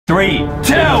3, 2,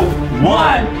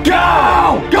 1,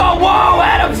 go! Go! Whoa,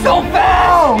 Adam, so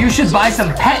fast! You should buy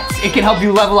some pets. It can help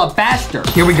you level up faster.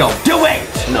 Here we go. Do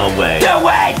it! No way. Do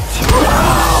it!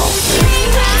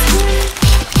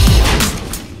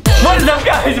 What is up,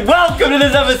 guys? Welcome to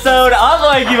this episode of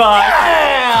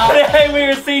LankyBox. Today we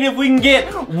are seeing if we can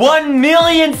get 1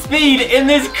 million speed in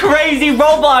this crazy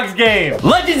Roblox game.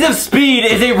 Legends of Speed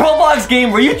is a Roblox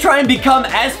game where you try and become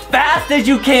as fast as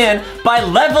you can by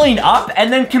leveling up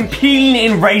and then competing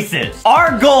in races.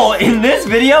 Our goal in this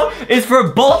video is for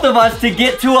both of us to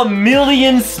get to 1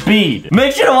 million speed.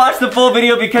 Make sure to watch the full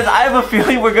video because I have a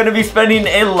feeling we're gonna be spending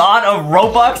a lot of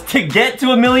Robux to get to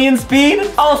 1 million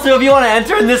speed. Also, if you wanna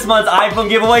enter in this month's iPhone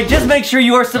giveaway, just make sure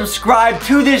you are subscribed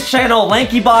to this channel,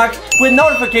 LankyBox, with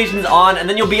notifications on, and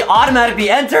then you'll be automatically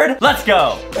entered. Let's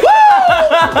go. Woo!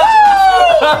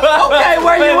 Okay,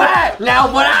 where you at? Now,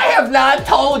 what I have not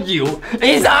told you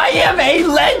is I am a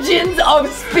Legends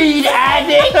of Speed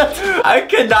addict. I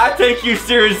could not take you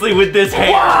seriously with this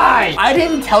hair. Why? I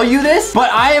didn't tell you this,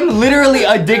 but I am literally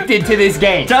addicted to this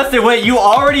game. Justin, wait, you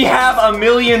already have 1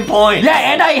 million points.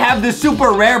 Yeah, and I have the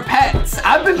super rare pets.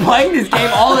 I've been playing this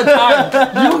game all the time.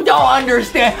 You don't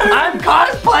understand. I'm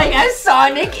cosplaying as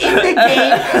Sonic in the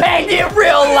game and in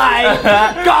real life.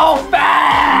 Go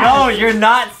fast! No, you're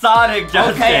not Sonic,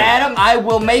 Justin. Okay, Adam, I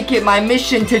will make it my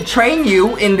mission to train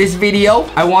you in this video.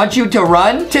 I want you to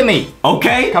run to me.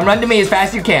 Okay. Come run to me as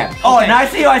fast as you can. Oh, okay. and I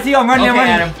see you, I'm running, okay, I'm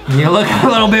running. Adam, you look a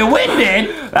little bit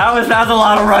winded. That's a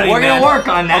lot of running, We're gonna work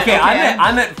on that. Okay,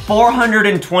 I'm at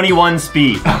 421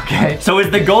 speed. Okay. So is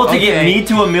the goal to get me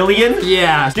to 1 million?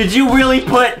 Yeah. Did you really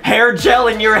put hair gel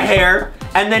in your hair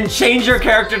and then change your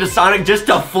character to Sonic just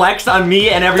to flex on me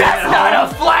and everyone? That's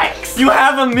not a flex. You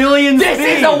have 1 million This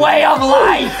speed. is a way of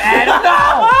life, Adam.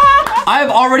 No.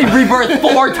 I've already rebirthed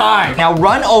 4 times. Now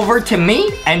run over to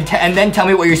me and then tell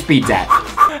me what your speed's at.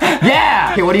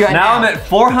 Yeah. Okay, what are you at now? Now I'm at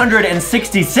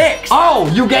 466.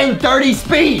 Oh, you gained 30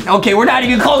 speed. Okay, we're not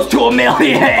even close to 1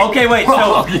 million. Okay, wait,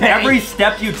 so okay. every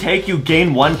step you take, you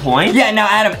gain 1 point? Yeah, now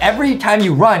Adam, every time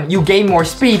you run, you gain more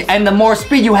speed, and the more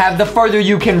speed you have, the further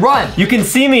you can run. You can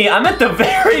see me, I'm at the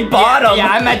very bottom. Yeah,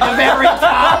 I'm at the very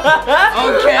top.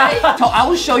 Okay. So I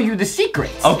will show you the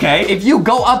secrets. Okay. If you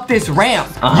go up this ramp,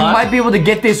 you might be able to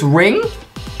get this ring.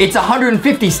 It's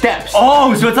 150 steps.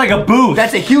 Oh, so it's like a boost.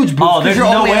 That's a huge boost. Oh, there's you're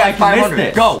no only way at I can miss 500.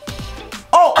 this. Go.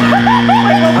 Oh,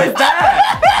 what was that?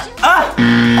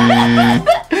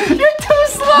 You're too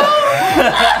slow.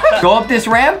 Go up this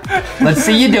ramp. Let's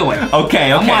see you do it.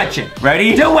 Okay, I'm watching.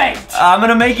 Ready? Do it. I'm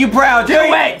gonna make you proud. Do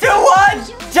it. 2, 1,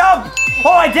 jump. Oh,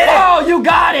 I did it. Oh, you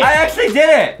got it. I actually did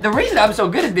it. The reason I'm so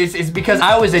good at this is because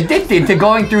I was addicted to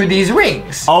going through these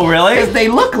rings. Oh, really? Because they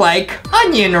look like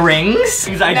onion rings.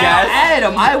 I guess. Now,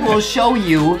 Adam, I will show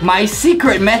you my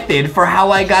secret method for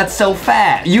how I got so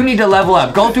fast. You need to level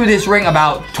up. Go through this ring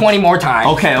about 20 more times.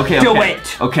 Okay. Do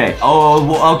it. Okay.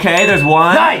 Oh, okay, there's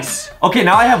 1. Nice. Okay,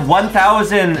 now I have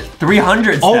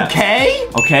 1,300 steps. Okay.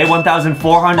 Okay,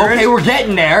 1,400. Okay, we're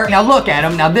getting there. Now look,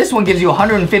 Adam. Now this one gives you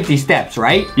 150 steps,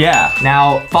 right? Yeah.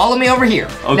 Now follow me over here.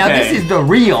 Okay. Now this is the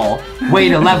real way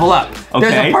to level up. Okay.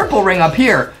 There's a purple ring up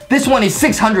here. This one is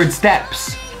 600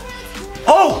 steps.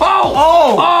 Oh,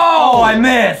 I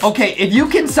missed. Okay, if you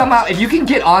can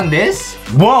get on this.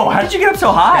 Whoa, how did you get up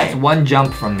so high? That's 1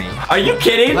 jump from me. Are you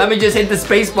kidding? Let me just hit the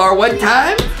space bar 1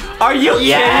 time. Are you kidding?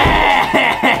 Yeah!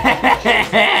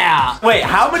 Wait,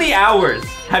 how many hours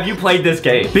have you played this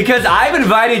game? Because I've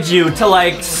invited you to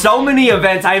like so many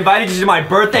events. I invited you to my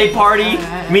birthday party.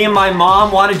 Me and my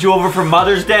mom wanted you over for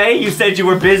Mother's Day. You said you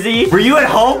were busy. Were you at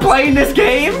home playing this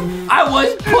game? I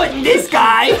was putting this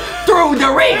guy through the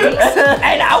rings,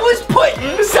 and I was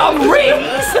putting some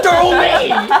rings through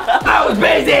me. I was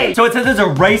busy. So it says there's a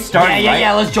race starting, right?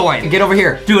 Yeah, let's join. Get over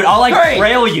here. Dude, I'll like 3,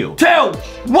 trail you. 2,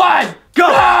 1,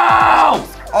 go!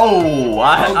 Oh,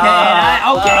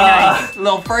 Okay, nice.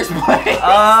 Little first place.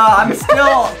 I'm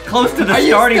still close to the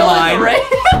starting line. In the race?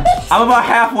 I'm about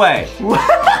halfway.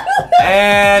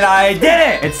 And I did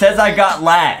it. It says I got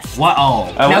last.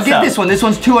 Now get this one. This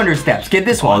one's 200 steps. Get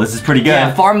this one. Oh, this is pretty good.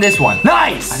 Yeah, farm this one.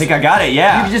 Nice. I think I got it,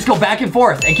 yeah. You can just go back and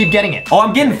forth and keep getting it. Oh,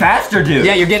 I'm getting faster, dude.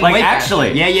 Yeah, you're getting like way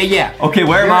actually. faster. Yeah. Okay,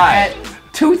 where am You're I? At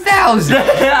 2,000.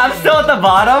 I'm still at the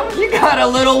bottom. You got a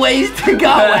little ways to go,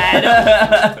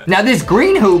 Adam. Now this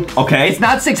green hoop, okay, it's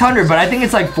not 600, but I think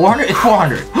it's like 400. It's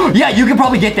 400. Yeah, you can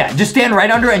probably get that. Just stand right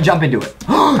under it and jump into it.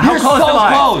 You're close so am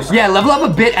I? close. Yeah, level up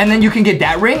a bit, and then you can get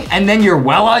that ring, and then you're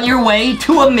well on your way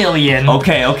to 1 million.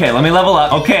 Okay, let me level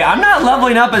up. Okay, I'm not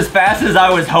leveling up as fast as I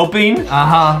was hoping.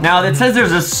 Now it says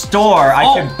there's a store. I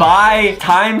could buy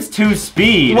 ×2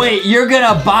 speed. Wait, you're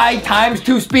gonna buy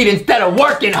 ×2 speed instead of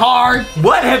working hard? What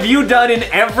What have you done in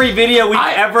every video we've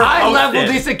ever posted? I leveled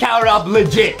this account up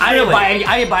legit. I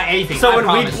didn't buy anything. So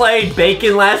when we played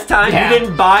bacon last time, you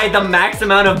didn't buy the max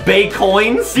amount of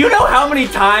coins? Do you know how many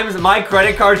times my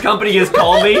credit card company has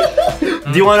called me?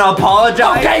 Do you want to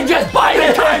apologize? Okay, just buy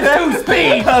the times 2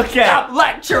 speed. Okay. Stop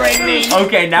lecturing me.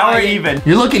 Okay, now we're even.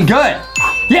 You're looking good.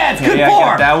 Yeah, it's good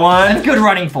form. That one. That's good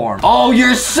running form. Oh,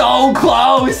 you're so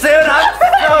close. Dude, I'm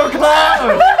so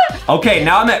close. Okay,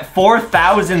 now I'm at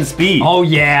 4,000 speed. Oh,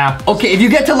 yeah. Okay, if you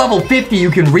get to level 50,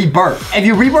 you can rebirth. If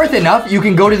you rebirth enough, you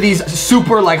can go to these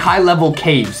super, like, high-level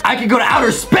caves. I could go to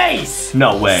outer space.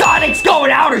 No way. Sonic's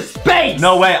going to outer space.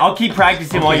 No way. I'll keep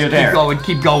practicing while you're there. Keep going,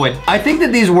 keep going. I think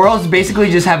that these worlds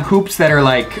basically just have hoops that are,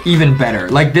 like, even better.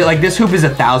 Like this hoop is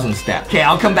 1,000 steps. Okay,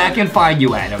 I'll come back and find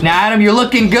you, Adam. Now, Adam, you're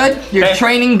looking good. You're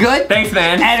training good. Thanks,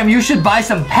 man. Adam, you should buy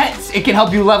some pets. It can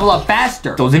help you level up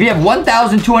faster. So if you have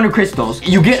 1,200 crystals,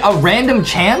 you get a random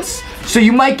chance. So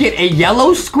you might get a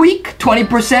yellow squeak,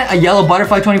 20%, a yellow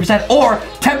butterfly, 20%, or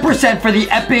 10% for the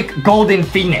epic golden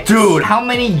phoenix. Dude. How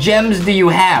many gems do you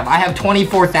have? I have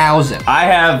 24,000. I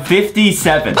have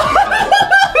 57.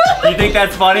 You think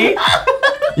that's funny?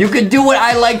 You could do what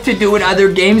I like to do in other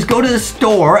games. Go to the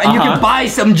store and you can buy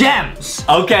some gems.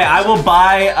 Okay, I will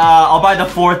buy, I'll buy the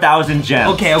 4,000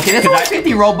 gems. Okay, that's only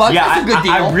 50 Robux. Yeah, that's a good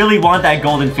deal. I really want that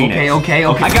golden phoenix. Okay.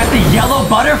 I got the yellow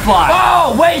butterfly.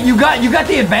 Oh, wait, you got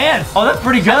the advance. Oh, that's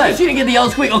pretty good. At least you didn't get the yellow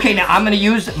squeak. Okay, now I'm gonna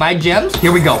use my gems.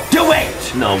 Here we go. Do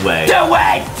it. No way. Do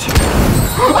it.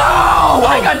 Oh,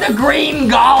 I got the green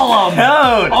golem.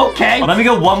 Dude. Okay. Well, let me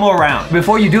go one more round.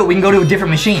 Before you do it, we can go to a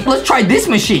different machine. Let's try this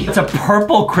machine. It's a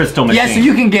purple crystal machine. Yeah, so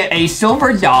you can get a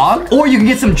silver dog, or you can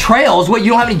get some trails. Wait,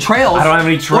 you don't have any trails? I don't have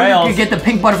any trails. Or you can get the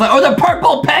pink butterfly, or the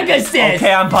purple Pegasus.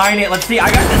 Okay, I'm buying it. Let's see. I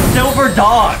got the silver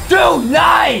dog. Dude,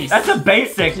 nice. That's a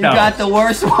basic, though. You got the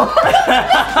worst one.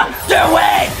 Do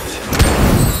it.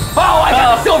 Oh, I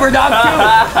got the silver dog too.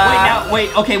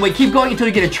 Wait, keep going until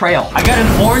you get a trail. I got an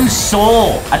orange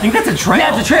soul. I think that's a trail.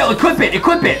 Yeah, it's a trail. Equip it.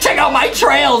 Check out my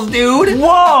trails, dude.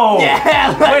 Whoa.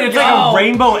 Yeah, wait, it's like a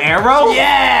rainbow arrow?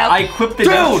 Yeah. I equipped the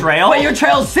new trail? Wait, your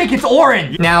trail's sick. It's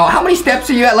orange. Now, how many steps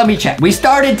are you at? Let me check. We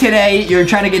started today. You're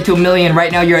trying to get to 1 million.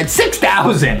 Right now, you're at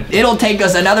 6,000. It'll take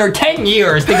us another 10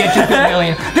 years to get you to 1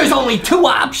 million. There's only 2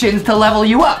 options to level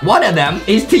you up. One of them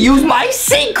is to use my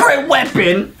secret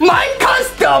weapon, my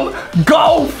custom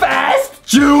Go Fast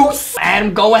Juice.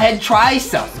 And go ahead, try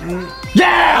some.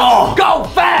 Yeah! Oh. Go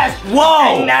fast!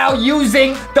 Whoa! And now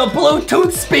using the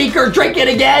Bluetooth speaker, drink it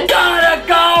again. Gotta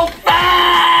go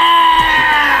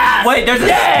fast! Wait, there's a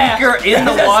speaker in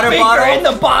the water bottle? There's a speaker in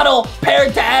the bottle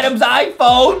paired to Adam's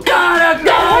iPhone. Gotta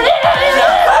go!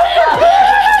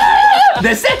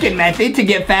 The second method to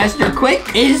get faster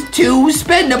quick is to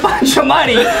spend a bunch of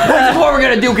money, which is what we're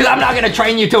gonna do, because I'm not gonna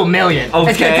train you to 1 million.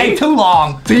 Okay. It's gonna take too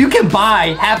long. So you can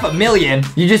buy 500,000.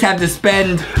 You just have to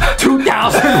spend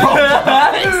 2,000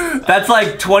 Robux. That's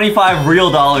like 25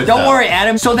 real dollars. Don't worry,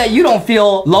 Adam. So that you don't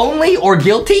feel lonely or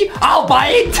guilty, I'll buy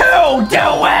it too. Do it.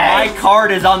 My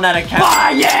card is on that account.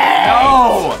 Buy it.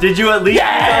 No. Did you at least use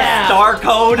a star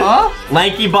code? Huh?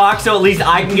 LankyBox, so at least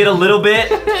I can get a little bit?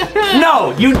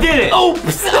 No, you did it. Oops.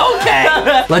 Okay.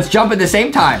 Let's jump at the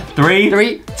same time.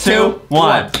 3, 2,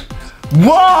 1. Whoa!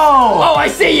 Oh, I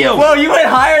see you. Whoa, you went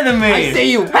higher than me. I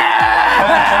see you.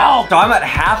 Help! So I'm at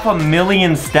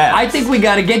 500,000 steps. I think we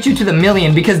gotta get you to the 1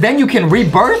 million because then you can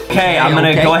rebirth. Okay, I'm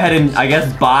gonna go ahead and I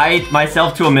guess buy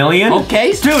myself to 1 million.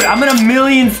 Okay. Dude, I'm at 1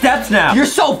 million steps now. You're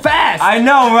so fast. I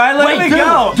know, right? Let me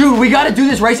go. Dude, we gotta do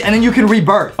this race and then you can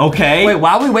rebirth. Okay. Wait,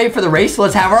 while we wait for the race,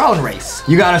 let's have our own race.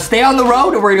 You gotta stay on the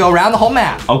road or we're gonna go around the whole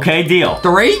map. Okay, deal.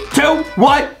 3, 2,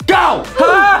 1, go!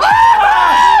 Whoa!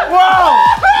 Whoa!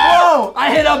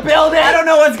 I hit a building. I don't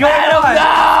know what's going on.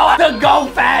 No! The Go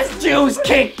Fast Juice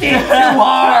kicked in too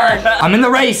hard. I'm in the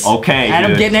race. Okay,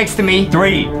 Adam, dude. get next to me.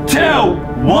 3, 2, 1,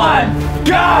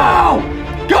 go!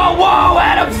 Go! Whoa,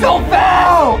 Adam, so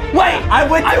fast! Wait, I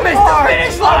missed the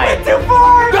finish line. I went too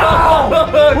far.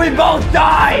 Go! We both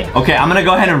died. Okay, I'm gonna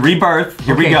go ahead and rebirth.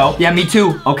 Here we go. Yeah, me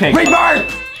too. Okay.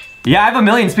 Rebirth! Yeah, I have 1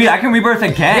 million speed. I can rebirth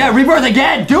again. Yeah, rebirth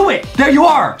again. Do it. There you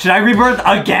are. Should I rebirth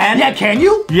again? Yeah, can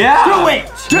you? Yeah. Do it.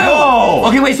 No.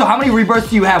 Okay, wait, so how many rebirths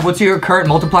do you have? What's your current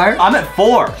multiplier? I'm at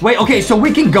 4. Wait, okay, so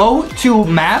we can go to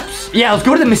maps. Yeah, let's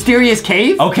go to the mysterious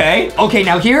cave. Okay. Okay,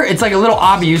 now here, it's like a little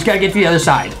obby. You just gotta get to the other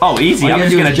side. Oh, easy. I'm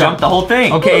just gonna jump the whole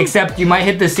thing. Okay, except you might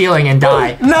hit the ceiling and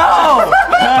die. No!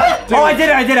 Oh, I did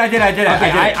it. Okay,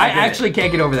 I actually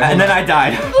can't get over there. And then I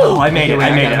died. Oh, I made it.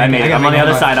 I made it. I'm on the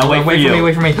other side. I'll wait for you.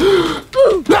 Wait for me.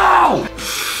 No!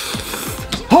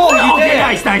 Oh, you did it.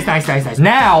 Nice.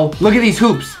 Now, look at these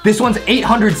hoops. This one's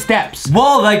 800 steps.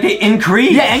 Whoa, like they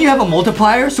increase. Yeah, and you have a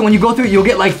multiplier, so when you go through it, you'll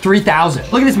get like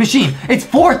 3,000. Look at this machine. It's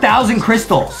 4,000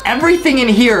 crystals. Everything in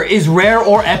here is rare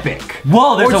or epic.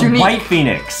 Whoa, there's a unique. white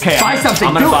phoenix. Okay, Buy something.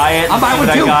 I'm gonna buy it. I'm buying one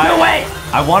too. No way.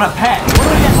 I want a pet. What do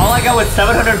we get? All I got was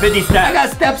 750 steps. I got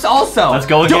steps also. Let's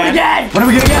go again. Do it again. What are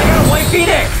we gonna get? I got a white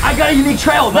phoenix. I got a unique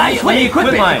trail. Nice. Let me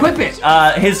equip mine. Equip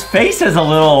it. His face is a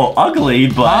little ugly,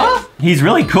 but he's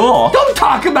really cool. Don't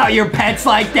talk about your pets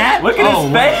like that. Look at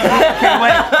his face. Okay,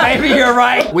 wait. Maybe you're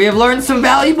right. We have learned some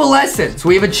valuable lessons.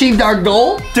 We have achieved our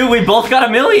goal. Dude, we both got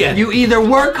 1 million. You either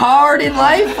work hard in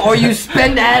life or you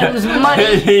spend Adam's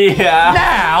money. Yeah.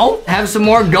 Now, have some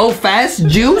more Go Fast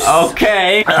juice.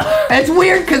 Okay. It's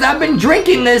weird because I've been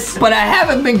drinking this, but I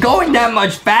haven't been going that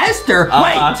much faster.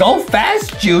 Wait, Go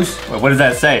Fast juice? Wait, what does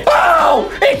that say? Oh,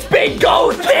 it's been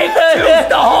Go Thick juice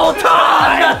the whole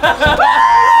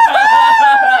time.